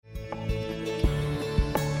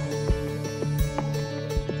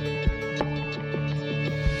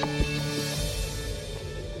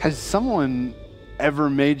Has someone ever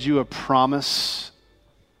made you a promise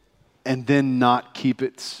and then not keep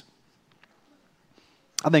it?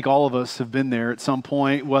 I think all of us have been there at some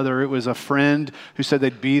point, whether it was a friend who said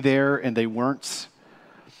they'd be there and they weren't,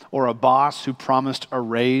 or a boss who promised a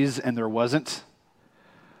raise and there wasn't,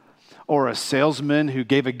 or a salesman who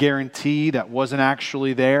gave a guarantee that wasn't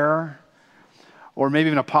actually there, or maybe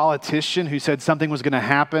even a politician who said something was going to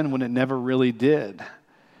happen when it never really did.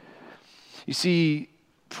 You see,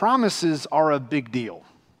 promises are a big deal.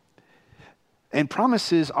 And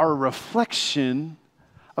promises are a reflection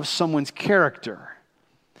of someone's character.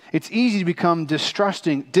 It's easy to become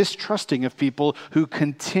distrusting of people who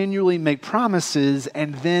continually make promises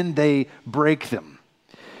and then they break them.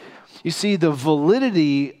 You see, the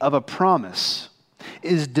validity of a promise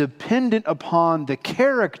is dependent upon the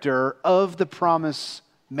character of the promise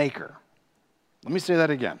maker. Let me say that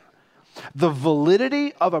again. The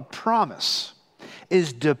validity of a promise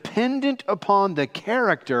is dependent upon the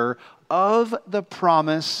character of the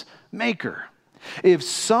promise maker. If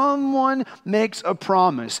someone makes a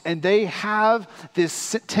promise and they have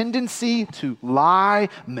this tendency to lie,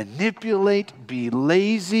 manipulate, be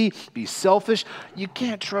lazy, be selfish, you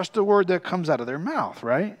can't trust the word that comes out of their mouth,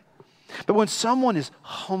 right? But when someone is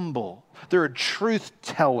humble, they're a truth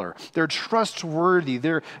teller, they're trustworthy,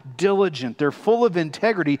 they're diligent, they're full of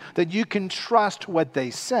integrity, that you can trust what they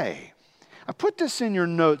say. I put this in your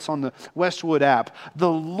notes on the Westwood app. The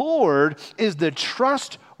Lord is the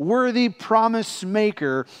trustworthy promise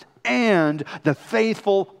maker and the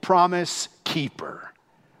faithful promise keeper.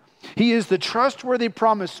 He is the trustworthy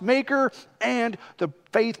promise maker and the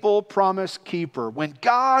faithful promise keeper. When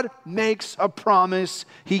God makes a promise,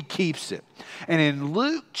 He keeps it. And in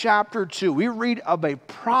Luke chapter 2, we read of a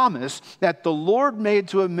promise that the Lord made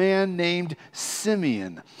to a man named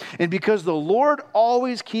Simeon. And because the Lord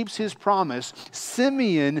always keeps His promise,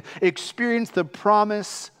 Simeon experienced the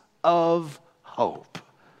promise of hope.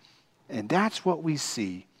 And that's what we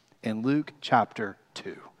see in Luke chapter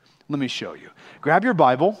 2. Let me show you. Grab your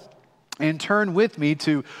Bible and turn with me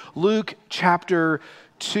to Luke chapter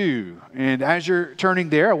 2. And as you're turning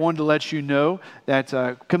there, I wanted to let you know that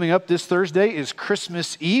coming up this Thursday is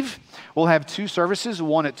Christmas Eve. We'll have two services,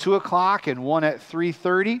 one at 2 o'clock and one at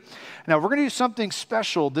 3:30. Now, we're going to do something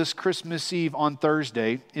special this Christmas Eve on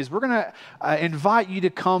Thursday, is we're going to invite you to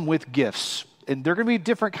come with gifts. And they're going to be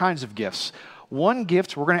different kinds of gifts. One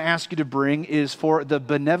gift we're going to ask you to bring is for the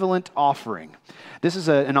benevolent offering. This is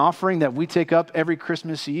an offering that we take up every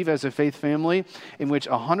Christmas Eve as a faith family, in which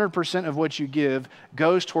 100% of what you give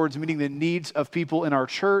goes towards meeting the needs of people in our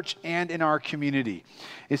church and in our community.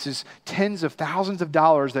 This is tens of thousands of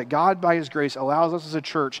dollars that God, by His grace, allows us as a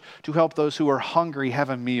church to help those who are hungry have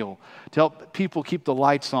a meal, to help people keep the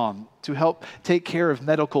lights on, to help take care of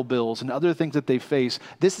medical bills and other things that they face.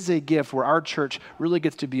 This is a gift where our church really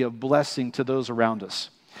gets to be a blessing to those around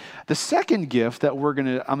us. The second gift that I'm going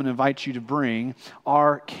to invite you to bring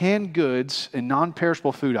are canned goods and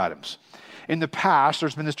non-perishable food items. In the past,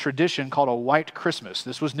 there's been this tradition called a white Christmas.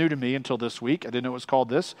 This was new to me until this week. I didn't know it was called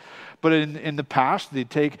this. But in the past, they'd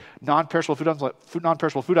take non-perishable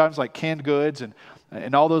food items like canned goods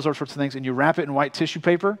and all those sorts of things, and you wrap it in white tissue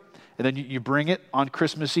paper, and then you bring it on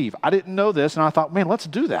Christmas Eve. I didn't know this, and I thought, man, let's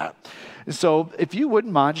do that. And so if you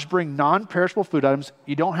wouldn't mind, just bring non-perishable food items.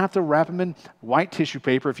 You don't have to wrap them in white tissue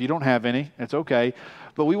paper if you don't have any. It's okay.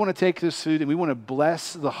 But we want to take this food and we want to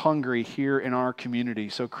bless the hungry here in our community.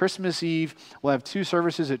 So Christmas Eve, we'll have two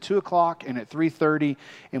services at 2 o'clock and at 3:30,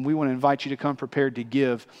 and we want to invite you to come prepared to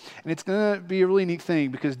give. And it's going to be a really neat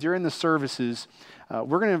thing because during the services,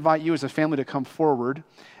 we're going to invite you as a family to come forward.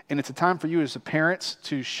 And it's a time for you as parents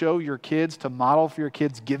to show your kids, to model for your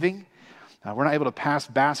kids giving. We're not able to pass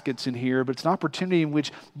baskets in here, but it's an opportunity in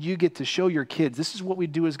which you get to show your kids, this is what we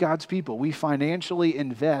do as God's people. We financially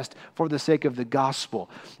invest for the sake of the gospel.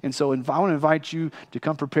 And so I want to invite you to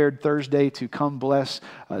come prepared Thursday to come bless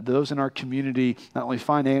those in our community, not only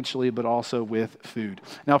financially, but also with food.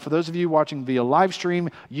 Now, for those of you watching via live stream,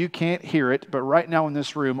 you can't hear it, but right now in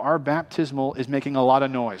this room, our baptismal is making a lot of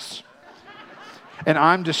noise. And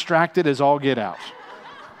I'm distracted as all get out.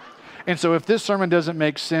 And so if this sermon doesn't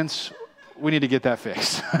make sense, we need to get that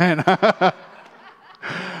fixed. I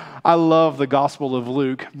love the Gospel of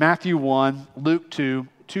Luke. Matthew 1, Luke 2,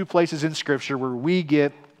 two places in Scripture where we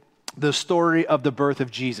get the story of the birth of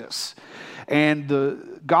Jesus. And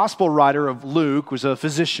the Gospel writer of Luke was a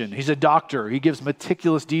physician. He's a doctor. He gives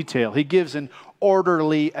meticulous detail. He gives an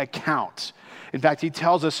orderly account. In fact, he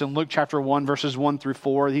tells us in Luke chapter 1, verses 1 through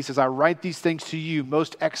 4, he says, I write these things to you,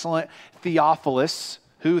 most excellent Theophilus,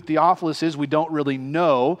 Who Theophilus is, we don't really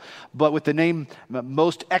know, but with the name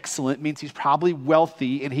most excellent means he's probably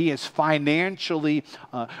wealthy, and he has financially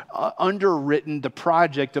underwritten the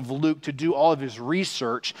project of Luke to do all of his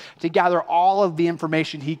research to gather all of the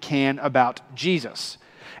information he can about Jesus.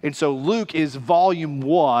 And so Luke is volume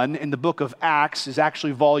 1, and the book of Acts is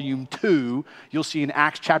actually volume 2. You'll see in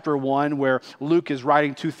Acts chapter 1 where Luke is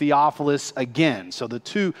writing to Theophilus again. So the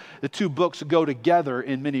two books go together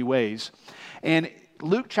in many ways. And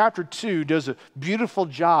Luke chapter 2 does a beautiful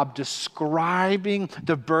job describing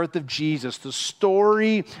the birth of Jesus, the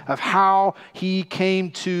story of how he came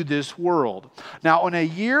to this world. Now, in a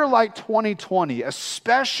year like 2020,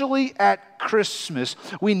 especially at Christmas,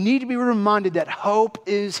 we need to be reminded that hope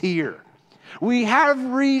is here. We have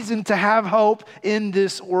reason to have hope in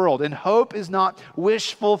this world. And hope is not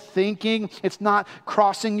wishful thinking. It's not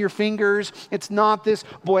crossing your fingers. It's not this,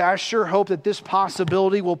 boy, I sure hope that this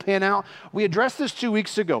possibility will pan out. We addressed this 2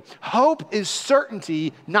 weeks ago. Hope is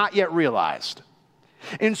certainty not yet realized.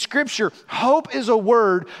 In Scripture, hope is a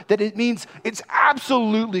word that it means it's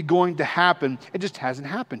absolutely going to happen. It just hasn't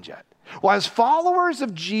happened yet. Well, as followers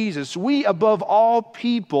of Jesus, we above all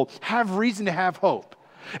people have reason to have hope.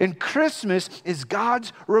 And Christmas is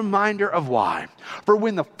God's reminder of why. For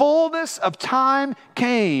when the fullness of time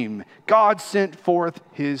came, God sent forth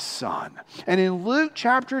his Son. And in Luke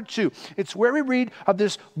chapter 2, it's where we read of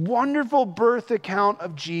this wonderful birth account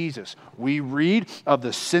of Jesus. We read of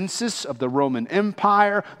the census of the Roman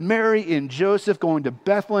Empire, Mary and Joseph going to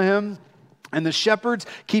Bethlehem, and the shepherds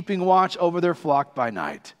keeping watch over their flock by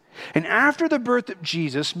night. And after the birth of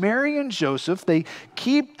Jesus, Mary and Joseph, they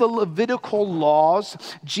keep the Levitical laws.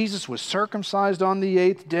 Jesus was circumcised on the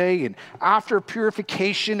 8th day, and after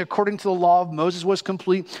purification, according to the law of Moses, was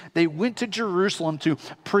complete, they went to Jerusalem to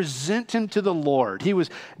present him to the Lord. He was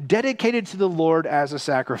dedicated to the Lord as a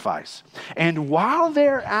sacrifice. And while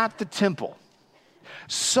they're at the temple,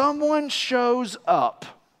 someone shows up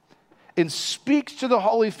and speaks to the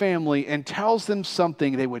Holy Family and tells them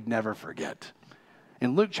something they would never forget.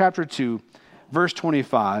 In Luke chapter 2, verse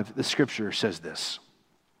 25, the scripture says this.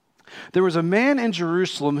 There was a man in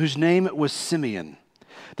Jerusalem whose name was Simeon.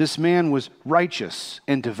 This man was righteous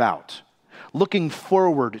and devout, looking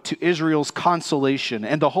forward to Israel's consolation,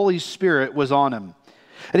 and the Holy Spirit was on him.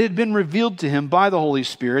 It had been revealed to him by the Holy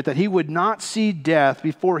Spirit that he would not see death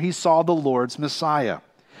before he saw the Lord's Messiah.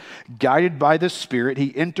 Guided by the Spirit,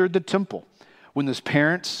 he entered the temple. When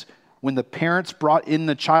the parents brought in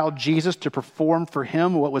the child Jesus to perform for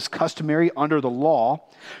him what was customary under the law,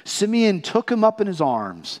 Simeon took him up in his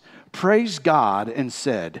arms, praised God, and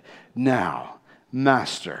said, "Now,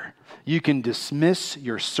 Master, you can dismiss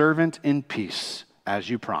your servant in peace, as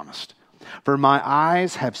you promised. For my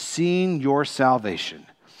eyes have seen your salvation.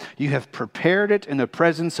 You have prepared it in the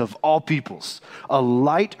presence of all peoples, a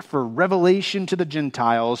light for revelation to the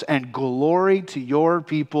Gentiles and glory to your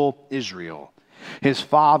people Israel." His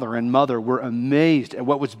father and mother were amazed at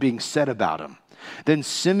what was being said about him. Then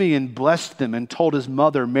Simeon blessed them and told his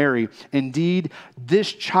mother Mary, "Indeed,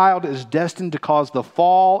 this child is destined to cause the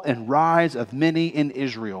fall and rise of many in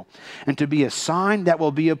Israel, and to be a sign that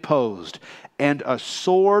will be opposed, and a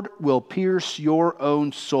sword will pierce your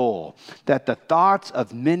own soul, that the thoughts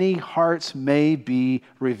of many hearts may be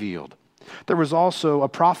revealed." There was also a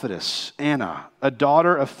prophetess, Anna, a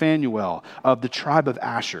daughter of Phanuel of the tribe of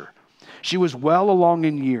Asher. She was well along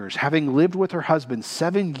in years, having lived with her husband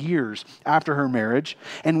 7 years after her marriage,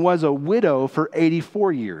 and was a widow for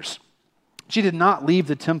 84 years. She did not leave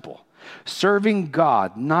the temple, serving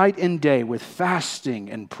God night and day with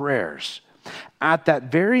fasting and prayers. At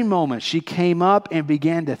that very moment, she came up and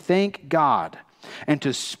began to thank God and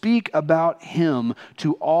to speak about him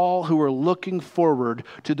to all who were looking forward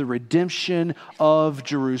to the redemption of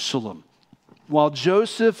Jerusalem. While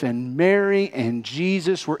Joseph and Mary and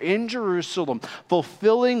Jesus were in Jerusalem,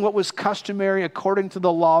 fulfilling what was customary according to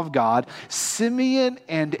the law of God, Simeon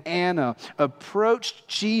and Anna approached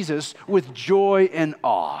Jesus with joy and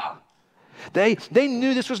awe. They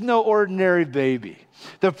knew this was no ordinary baby.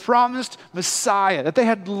 The promised Messiah that they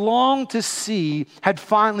had longed to see had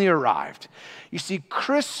finally arrived. You see,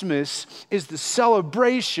 Christmas is the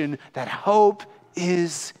celebration that hope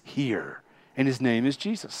is here, and his name is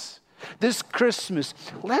Jesus. This Christmas,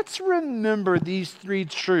 let's remember these 3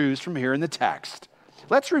 truths from here in the text.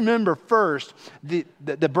 Let's remember first, the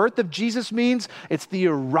birth of Jesus means it's the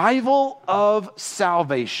arrival of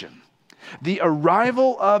salvation. The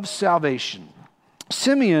arrival of salvation.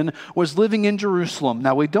 Simeon was living in Jerusalem.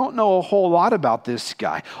 Now, we don't know a whole lot about this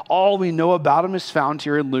guy. All we know about him is found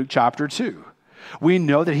here in Luke chapter 2. We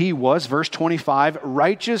know that he was, verse 25,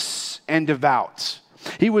 righteous and devout.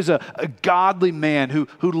 He was a godly man who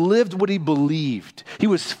lived what he believed. He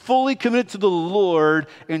was fully committed to the Lord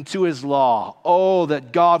and to his law. Oh,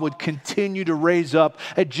 that God would continue to raise up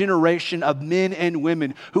a generation of men and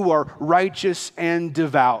women who are righteous and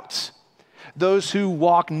devout. Those who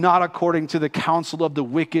walk not according to the counsel of the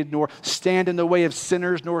wicked, nor stand in the way of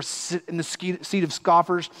sinners, nor sit in the seat of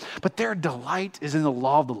scoffers, but their delight is in the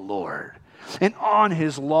law of the Lord. And on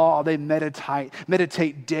his law they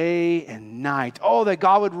meditate day and night. Oh, that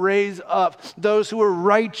God would raise up those who are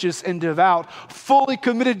righteous and devout, fully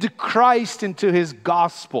committed to Christ and to his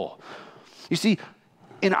gospel. You see,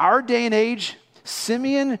 in our day and age,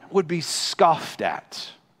 Simeon would be scoffed at.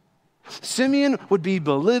 Simeon would be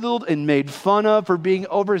belittled and made fun of for being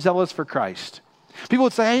overzealous for Christ. People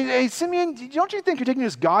would say, hey, Simeon, don't you think you're taking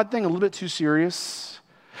this God thing a little bit too serious?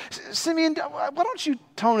 Simeon, why don't you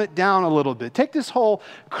tone it down a little bit? Take this whole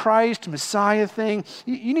Christ, Messiah thing.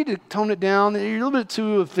 You need to tone it down. You're a little bit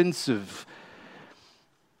too offensive.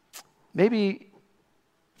 Maybe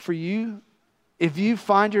for you, if you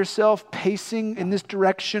find yourself pacing in this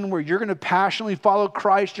direction where you're going to passionately follow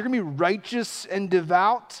Christ, you're going to be righteous and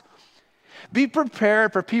devout, be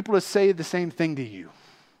prepared for people to say the same thing to you.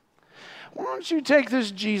 Why don't you take this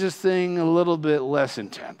Jesus thing a little bit less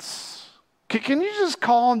intense? Can you just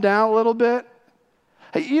calm down a little bit?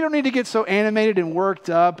 You don't need to get so animated and worked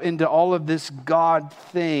up into all of this God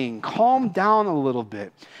thing. Calm down a little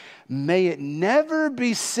bit. May it never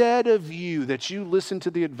be said of you that you listen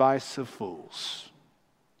to the advice of fools.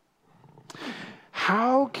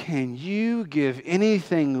 How can you give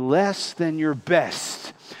anything less than your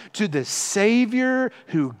best to the Savior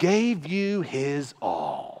who gave you his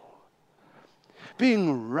all?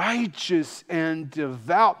 Being righteous and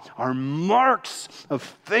devout are marks of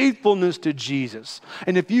faithfulness to Jesus.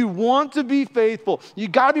 And if you want to be faithful, you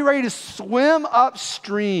got to be ready to swim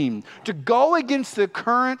upstream, to go against the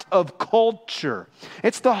current of culture.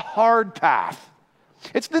 It's the hard path.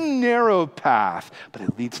 It's the narrow path, but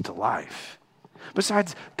it leads to life.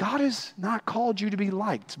 Besides, God has not called you to be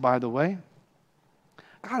liked, by the way.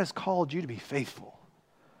 God has called you to be faithful.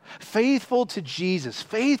 Faithful to Jesus,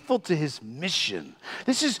 faithful to his mission.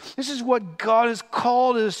 This is what God has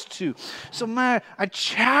called us to. So man, I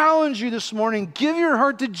challenge you this morning, give your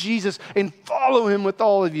heart to Jesus and follow him with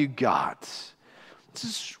all of you got. This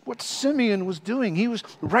is what Simeon was doing. He was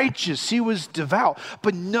righteous, he was devout.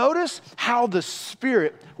 But notice how the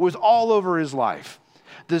Spirit was all over his life.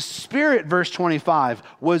 The Spirit, verse 25,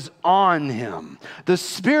 was on him. The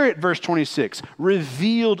Spirit, verse 26,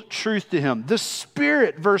 revealed truth to him. The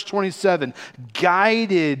Spirit, verse 27,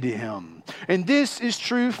 guided him. And this is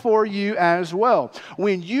true for you as well.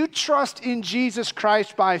 When you trust in Jesus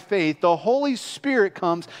Christ by faith, the Holy Spirit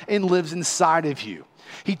comes and lives inside of you.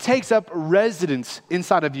 He takes up residence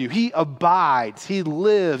inside of you. He abides, he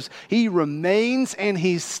lives, he remains, and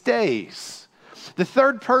he stays. The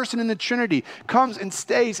third person in the Trinity comes and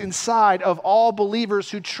stays inside of all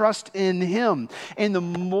believers who trust in him. And the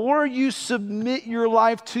more you submit your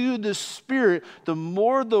life to the Spirit, the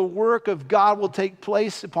more the work of God will take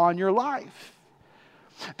place upon your life.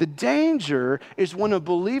 The danger is when a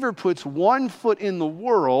believer puts one foot in the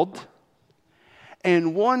world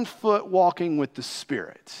and one foot walking with the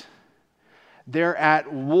Spirit. They're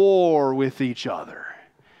at war with each other.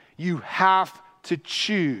 You have to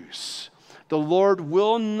choose. The Lord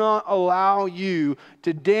will not allow you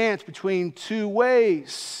to dance between two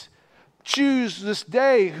ways. Choose this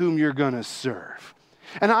day whom you're going to serve.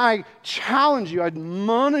 And I challenge you, I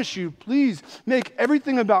admonish you, please make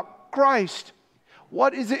everything about Christ.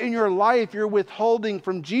 What is it in your life you're withholding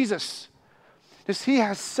from Jesus? Because he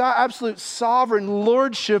has absolute sovereign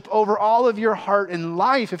lordship over all of your heart and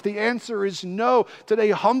life. If the answer is no, today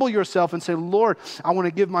humble yourself and say, Lord, I want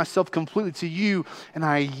to give myself completely to you, and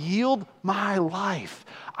I yield my life.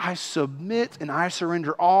 I submit and I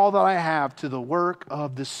surrender all that I have to the work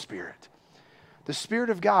of the Spirit. The Spirit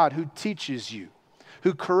of God who teaches you,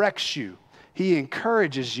 who corrects you, he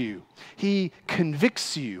encourages you. He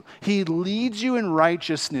convicts you. He leads you in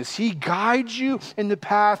righteousness. He guides you in the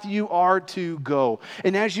path you are to go.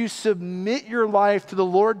 And as you submit your life to the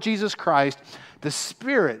Lord Jesus Christ, the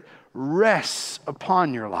Spirit rests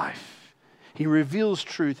upon your life. He reveals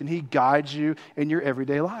truth and he guides you in your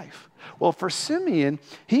everyday life. Well, for Simeon,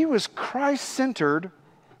 he was Christ-centered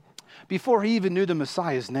before he even knew the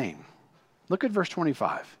Messiah's name. Look at verse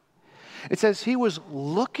 25. It says he was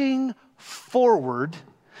looking forward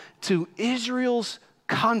to Israel's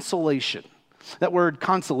consolation. That word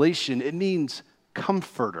consolation, it means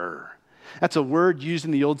comforter. That's a word used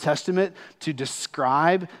in the Old Testament to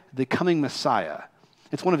describe the coming Messiah.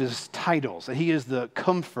 It's one of his titles, and he is the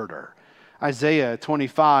comforter. Isaiah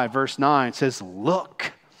 25, verse 9 says,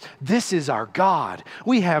 "Look, this is our God.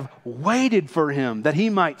 We have waited for him that he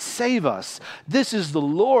might save us. This is the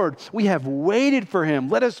Lord. We have waited for him.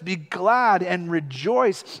 Let us be glad and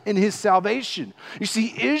rejoice in his salvation." You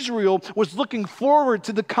see, Israel was looking forward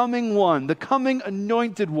to the coming one, the coming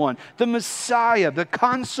anointed one, the Messiah, the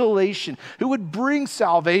consolation, who would bring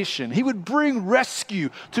salvation. He would bring rescue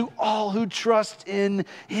to all who trust in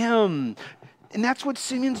him. And that's what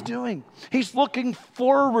Simeon's doing. He's looking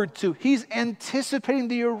forward to, he's anticipating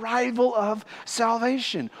the arrival of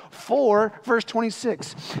salvation. For, verse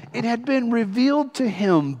 26, it had been revealed to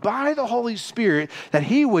him by the Holy Spirit that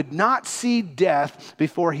he would not see death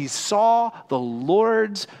before he saw the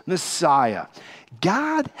Lord's Messiah.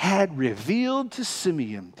 God had revealed to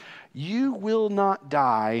Simeon, you will not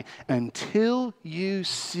die until you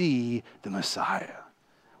see the Messiah.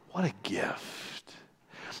 What a gift.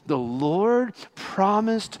 The Lord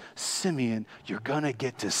promised Simeon, you're going to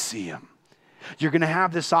get to see him. You're going to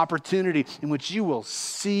have this opportunity in which you will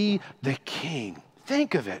see the King.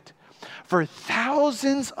 Think of it. For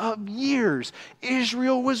thousands of years,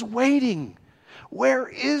 Israel was waiting. Where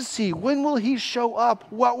is he? When will he show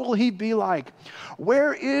up? What will he be like?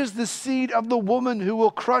 Where is the seed of the woman who will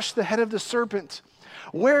crush the head of the serpent?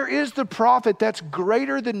 Where is the prophet that's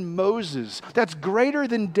greater than Moses, that's greater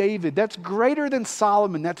than David, that's greater than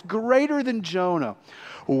Solomon, that's greater than Jonah?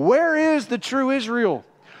 Where is the true Israel?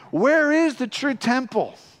 Where is the true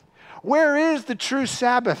temple? Where is the true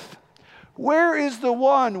Sabbath? Where is the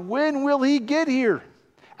one? When will he get here?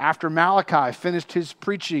 After Malachi finished his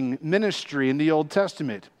preaching ministry in the Old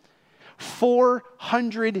Testament,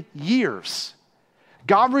 400 years,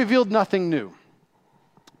 God revealed nothing new.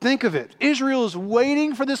 Think of it. Israel is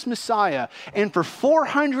waiting for this Messiah, and for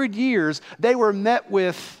 400 years, they were met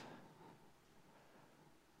with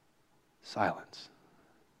silence.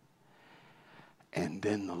 And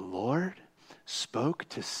then the Lord spoke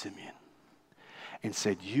to Simeon and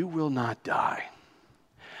said, you will not die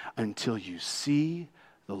until you see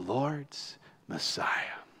the Lord's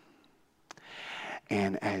Messiah.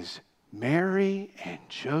 And as Mary and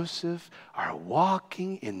Joseph are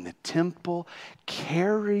walking in the temple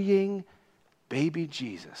carrying baby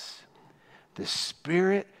Jesus, the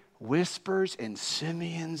Spirit whispers in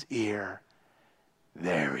Simeon's ear,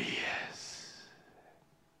 there he is.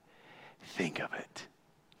 Think of it.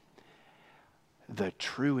 The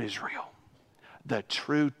true Israel, the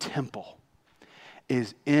true temple,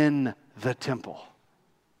 is in the temple,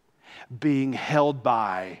 being held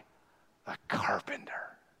by a carpenter.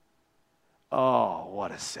 Oh,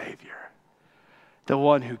 what a Savior. The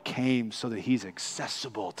one who came so that he's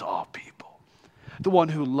accessible to all people. The one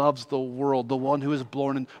who loves the world. The one who is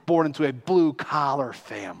born into a blue-collar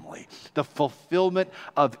family. The fulfillment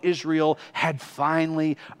of Israel had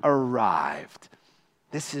finally arrived.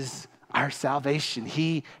 This is our salvation.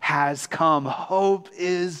 He has come. Hope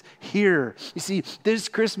is here. You see, this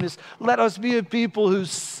Christmas, let us be a people who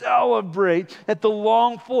celebrate that the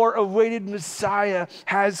longed-for, awaited Messiah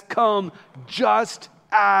has come just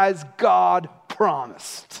as God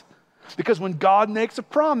promised. Because when God makes a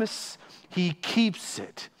promise, he keeps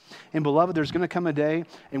it. And beloved, there's going to come a day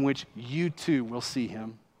in which you too will see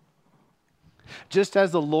him. Just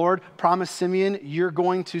as the Lord promised Simeon, you're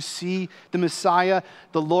going to see the Messiah.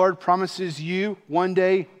 The Lord promises you one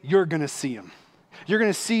day you're going to see him. You're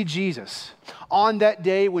going to see Jesus. On that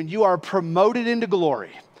day when you are promoted into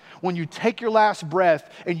glory, when you take your last breath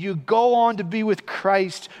and you go on to be with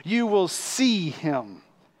Christ, you will see him.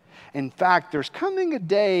 In fact, there's coming a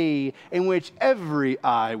day in which every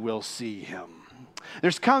eye will see him.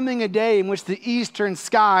 There's coming a day in which the eastern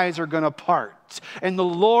skies are going to part, and the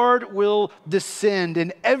Lord will descend,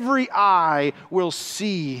 and every eye will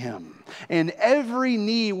see him, and every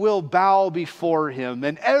knee will bow before him,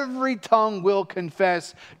 and every tongue will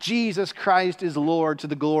confess Jesus Christ is Lord to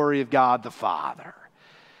the glory of God the Father.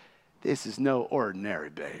 This is no ordinary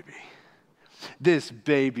baby. This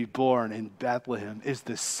baby born in Bethlehem is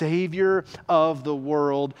the Savior of the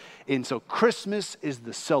world. And so Christmas is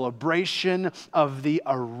the celebration of the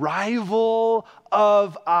arrival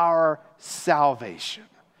of our salvation.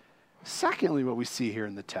 Secondly, what we see here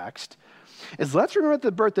in the text is, let's remember that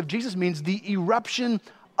the birth of Jesus means the eruption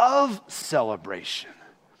of celebration.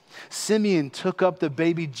 Simeon took up the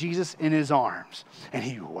baby Jesus in his arms and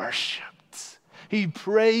he worshiped. He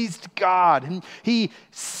praised God and he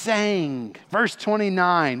sang. Verse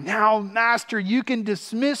 29, now, Master, you can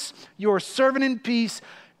dismiss your servant in peace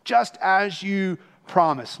just as you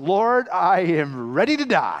promised. Lord, I am ready to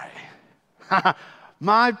die.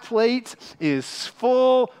 My plate is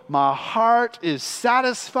full. My heart is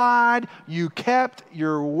satisfied. You kept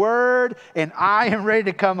your word, and I am ready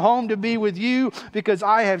to come home to be with you because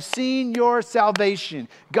I have seen your salvation.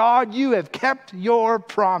 God, you have kept your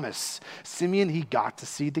promise. Simeon, he got to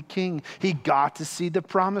see the king. He got to see the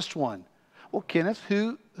promised one. Well, Kenneth,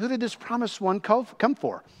 who did this promised one come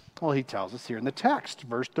for? Well, he tells us here in the text,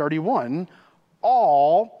 verse 31,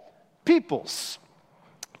 all peoples.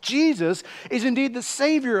 Jesus is indeed the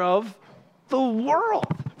Savior of the world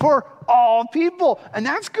for all people. And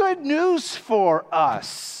that's good news for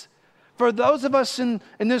us. For those of us in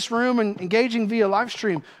this room and engaging via live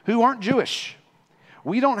stream who aren't Jewish,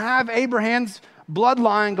 we don't have Abraham's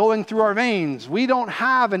bloodline going through our veins. We don't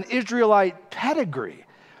have an Israelite pedigree.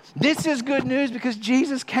 This is good news because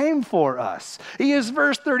Jesus came for us. He is,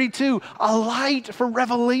 verse 32, a light for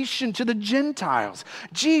revelation to the Gentiles.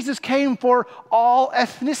 Jesus came for all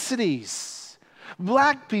ethnicities.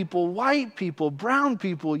 Black people, white people, brown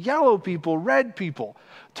people, yellow people, red people,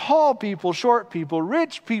 tall people, short people,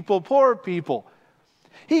 rich people, poor people.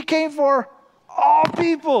 He came for all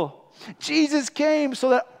people. Jesus came so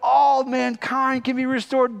that all mankind can be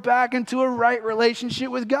restored back into a right relationship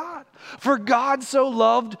with God. For God so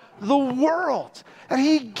loved the world that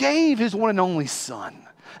he gave his one and only Son.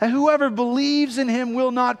 And whoever believes in him will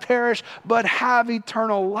not perish, but have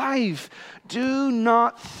eternal life. Do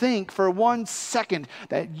not think for 1 second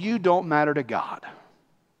that you don't matter to God.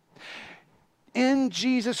 In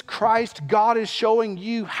Jesus Christ, God is showing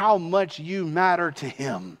you how much you matter to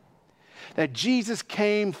him. That Jesus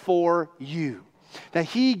came for you. That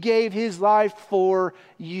he gave his life for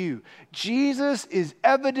you. Jesus is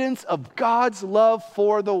evidence of God's love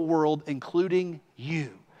for the world, including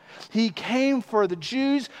you. He came for the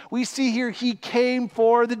Jews. We see here he came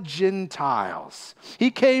for the Gentiles.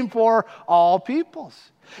 He came for all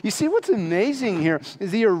peoples. You see, what's amazing here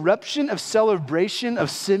is the eruption of celebration of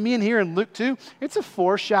Simeon here in Luke 2. It's a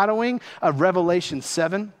foreshadowing of Revelation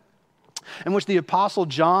 7. In which the Apostle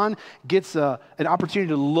John gets an opportunity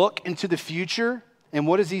to look into the future. And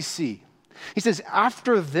what does he see? He says,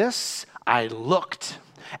 after this I looked,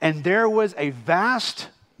 and there was a vast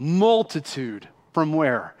multitude. From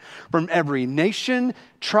where? From every nation,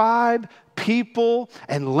 tribe, people,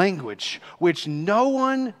 and language, which no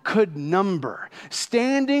one could number,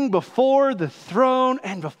 standing before the throne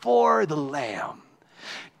and before the Lamb.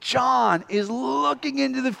 John is looking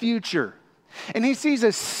into the future. And he sees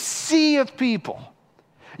a sea of people.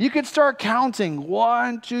 You could start counting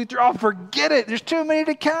 1, 2, 3. Oh, forget it. There's too many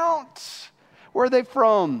to count. Where are they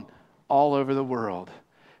from? All over the world.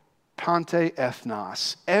 Pante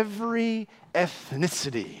ethnos. Every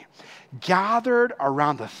ethnicity gathered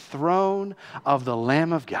around the throne of the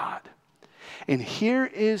Lamb of God. And here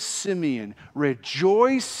is Simeon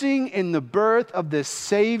rejoicing in the birth of this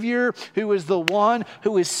Savior who is the one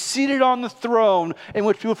who is seated on the throne in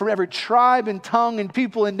which people from every tribe and tongue and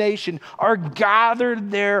people and nation are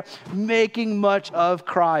gathered there making much of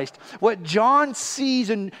Christ. What John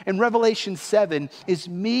sees in Revelation 7 is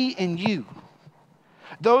me and you.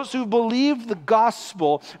 Those who believe the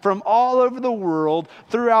gospel from all over the world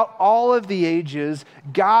throughout all of the ages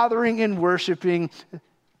gathering and worshiping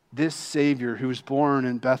this Savior who was born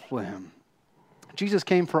in Bethlehem. Jesus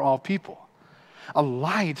came for all people, a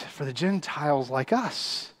light for the Gentiles like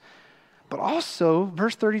us. But also,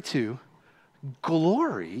 verse 32,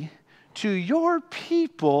 glory to your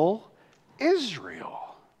people,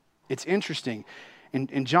 Israel. It's interesting.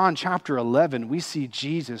 In John chapter 11, we see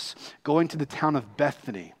Jesus going to the town of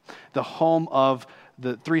Bethany, the home of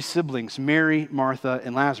the 3 siblings, Mary, Martha,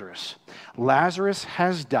 and Lazarus. Lazarus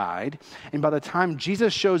has died, and by the time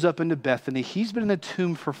Jesus shows up into Bethany, he's been in the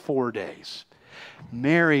tomb for 4 days.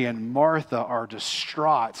 Mary and Martha are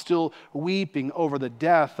distraught, still weeping over the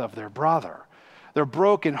death of their brother. They're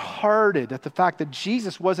brokenhearted at the fact that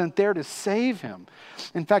Jesus wasn't there to save him.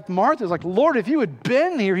 In fact, Martha's like, Lord, if you had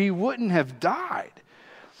been here, he wouldn't have died.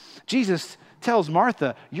 Jesus tells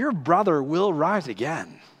Martha, your brother will rise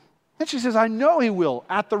again. And she says, I know he will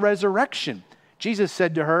at the resurrection. Jesus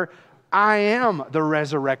said to her, I am the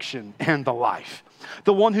resurrection and the life.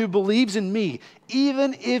 The one who believes in me,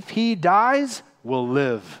 even if he dies, will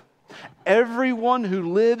live. Everyone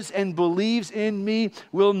who lives and believes in me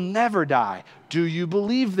will never die. Do you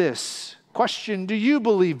believe this? Question, do you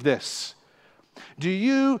believe this? Do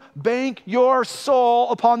you bank your soul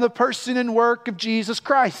upon the person and work of Jesus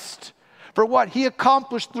Christ for what he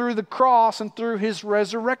accomplished through the cross and through his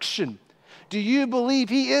resurrection? Do you believe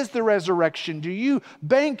he is the resurrection? Do you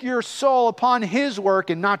bank your soul upon his work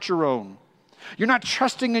and not your own? You're not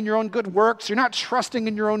trusting in your own good works. You're not trusting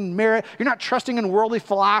in your own merit. You're not trusting in worldly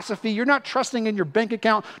philosophy. You're not trusting in your bank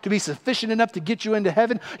account to be sufficient enough to get you into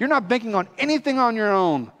heaven. You're not banking on anything on your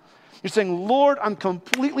own. You're saying, Lord, I'm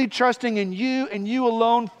completely trusting in you and you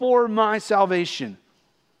alone for my salvation.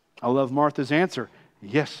 I love Martha's answer.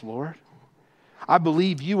 Yes, Lord. I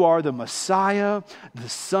believe you are the Messiah, the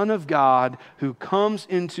Son of God who comes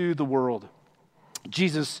into the world.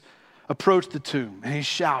 Jesus approached the tomb and he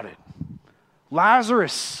shouted,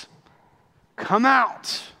 Lazarus, come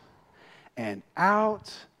out. And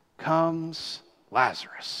out comes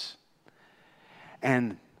Lazarus.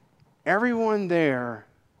 And everyone there,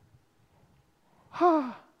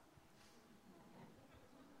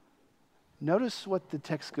 Notice what the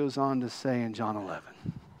text goes on to say in John 11.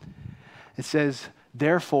 It says,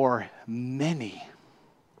 therefore, many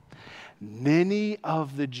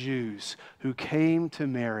of the Jews who came to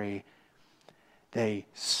Mary, they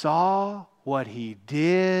saw what he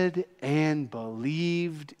did and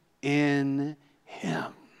believed in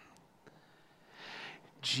him.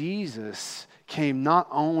 Jesus came not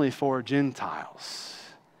only for Gentiles,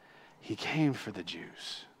 he came for the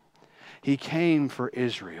Jews. He came for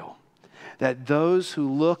Israel, that those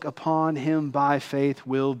who look upon him by faith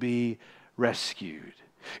will be rescued.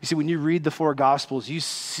 You see, when you read the four Gospels, you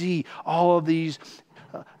see all of these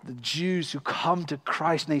the Jews who come to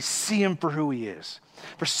Christ and they see him for who he is.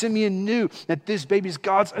 For Simeon knew that this baby is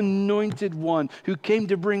God's anointed one who came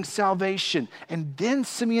to bring salvation. And then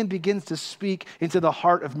Simeon begins to speak into the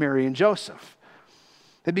heart of Mary and Joseph.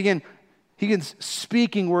 He begins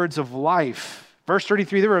speaking words of life. Verse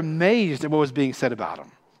 33, they were amazed at what was being said about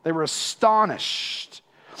him. They were astonished.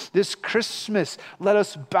 This Christmas, let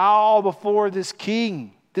us bow before this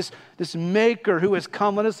King, this Maker who has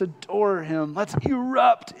come. Let us adore him. Let's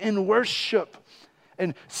erupt in worship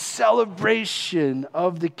and celebration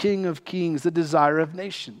of the King of Kings, the desire of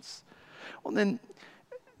nations. Well, then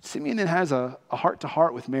Simeon then has a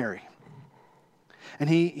heart-to-heart with Mary. And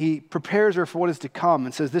he prepares her for what is to come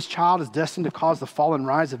and says, this child is destined to cause the fall and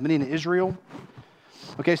rise of many in Israel.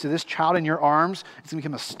 Okay, so this child in your arms is going to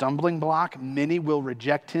become a stumbling block. Many will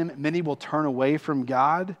reject him. Many will turn away from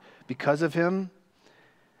God because of him.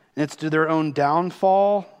 And it's to their own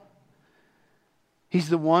downfall. He's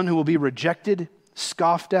the one who will be rejected,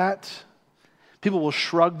 scoffed at. People will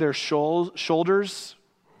shrug their shoulders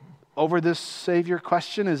over this Savior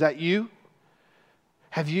question. Is that you?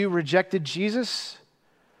 Have you rejected Jesus?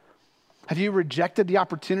 Have you rejected the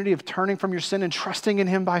opportunity of turning from your sin and trusting in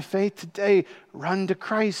him by faith? Today, run to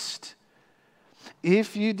Christ.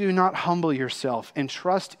 If you do not humble yourself and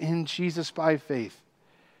trust in Jesus by faith,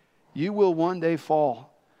 you will one day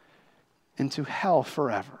fall into hell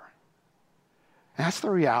forever. And that's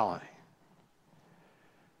the reality.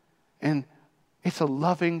 And it's a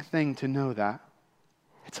loving thing to know that.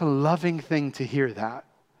 It's a loving thing to hear that.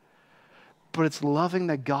 But it's loving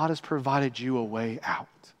that God has provided you a way out.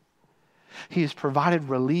 He has provided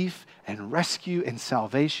relief and rescue and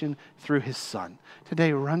salvation through his Son.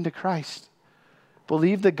 Today, run to Christ.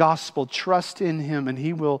 Believe the gospel, trust in him, and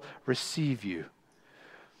he will receive you.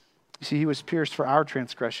 You see, he was pierced for our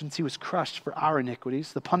transgressions. He was crushed for our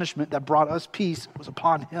iniquities. The punishment that brought us peace was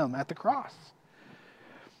upon him at the cross.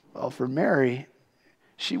 Well, for Mary,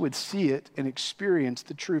 she would see it and experience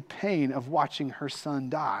the true pain of watching her son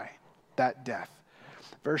die, that death.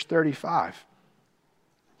 Verse 35.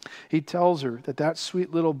 He tells her that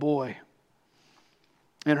sweet little boy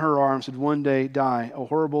in her arms would one day die a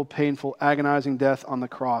horrible, painful, agonizing death on the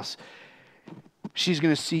cross. She's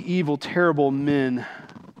going to see evil, terrible men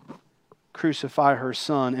crucify her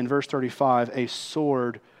son. In verse 35, a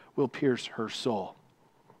sword will pierce her soul.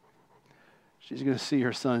 She's going to see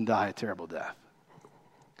her son die a terrible death.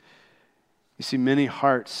 You see, many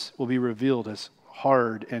hearts will be revealed as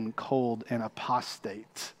hard and cold and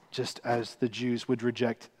apostate, just as the Jews would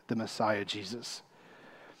reject the Messiah, Jesus.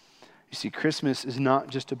 You see, Christmas is not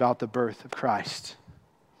just about the birth of Christ.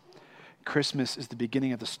 Christmas is the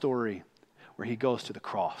beginning of the story where he goes to the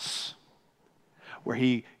cross, where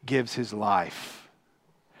he gives his life,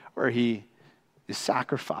 where he is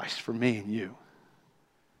sacrificed for me and you.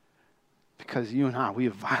 Because you and I, we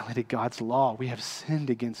have violated God's law. We have sinned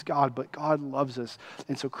against God, but God loves us.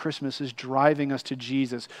 And so Christmas is driving us to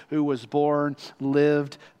Jesus, who was born,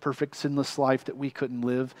 lived perfect sinless life that we couldn't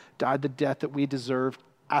live, died the death that we deserved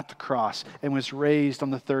at the cross, and was raised on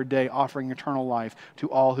the third day, offering eternal life to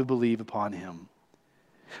all who believe upon him.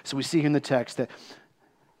 So we see in the text that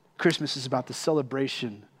Christmas is about the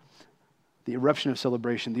celebration, the eruption of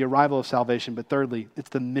celebration, the arrival of salvation, but thirdly, it's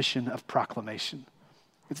the mission of proclamation.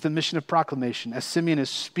 It's the mission of proclamation. As Simeon is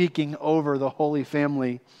speaking over the Holy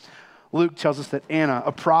Family, Luke tells us that Anna,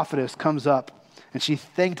 a prophetess, comes up and she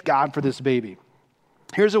thanked God for this baby.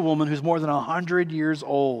 Here's a woman who's more than 100 years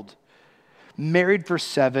old, married for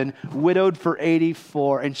 7, widowed for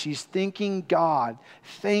 84, and she's thanking God,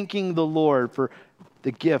 thanking the Lord for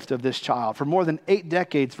the gift of this child. For more than 8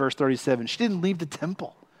 decades, verse 37, she didn't leave the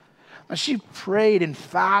temple. She prayed and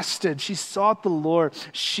fasted. She sought the Lord.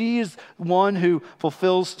 She is one who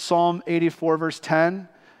fulfills Psalm 84, verse 10,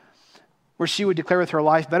 where she would declare with her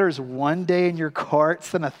life, better is one day in your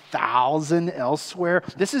courts than 1,000 elsewhere.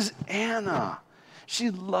 This is Anna. She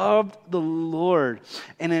loved the Lord.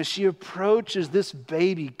 And as she approaches this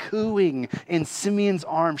baby cooing in Simeon's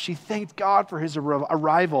arms, she thanked God for his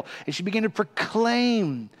arrival. And she began to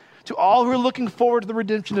proclaim to all who are looking forward to the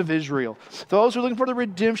redemption of Israel, those who are looking for the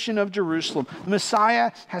redemption of Jerusalem, the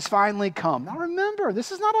Messiah has finally come. Now remember,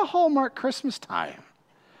 this is not a Hallmark Christmas time.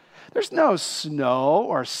 There's no snow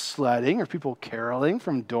or sledding or people caroling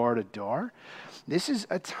from door to door. This is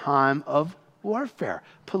a time of warfare,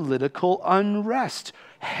 political unrest,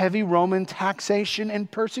 heavy Roman taxation and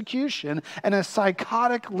persecution, and a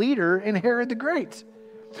psychotic leader in Herod the Great.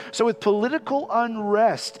 So with political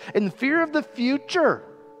unrest and fear of the future,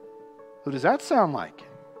 who does that sound like?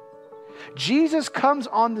 Jesus comes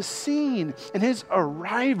on the scene, and his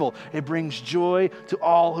arrival, it brings joy to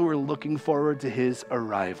all who are looking forward to his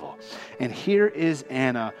arrival. And here is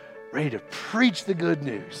Anna, ready to preach the good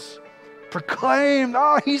news. Proclaim,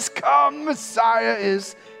 he's come, Messiah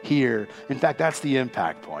is here. In fact, that's the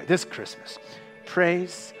impact point this Christmas.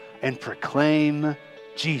 Praise and proclaim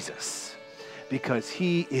Jesus, because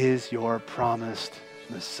he is your promised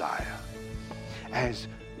Messiah. As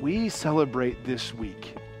we celebrate this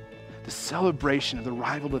week, the celebration of the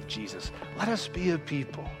arrival of Jesus, let us be a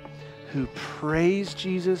people who praise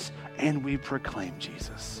Jesus and we proclaim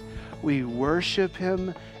Jesus. We worship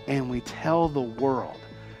him and we tell the world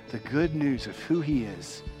the good news of who he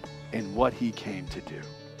is and what he came to do.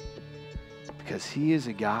 Because he is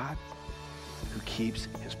a God who keeps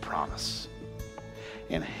his promise.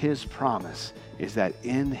 And his promise is that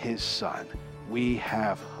in his Son, we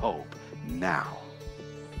have hope now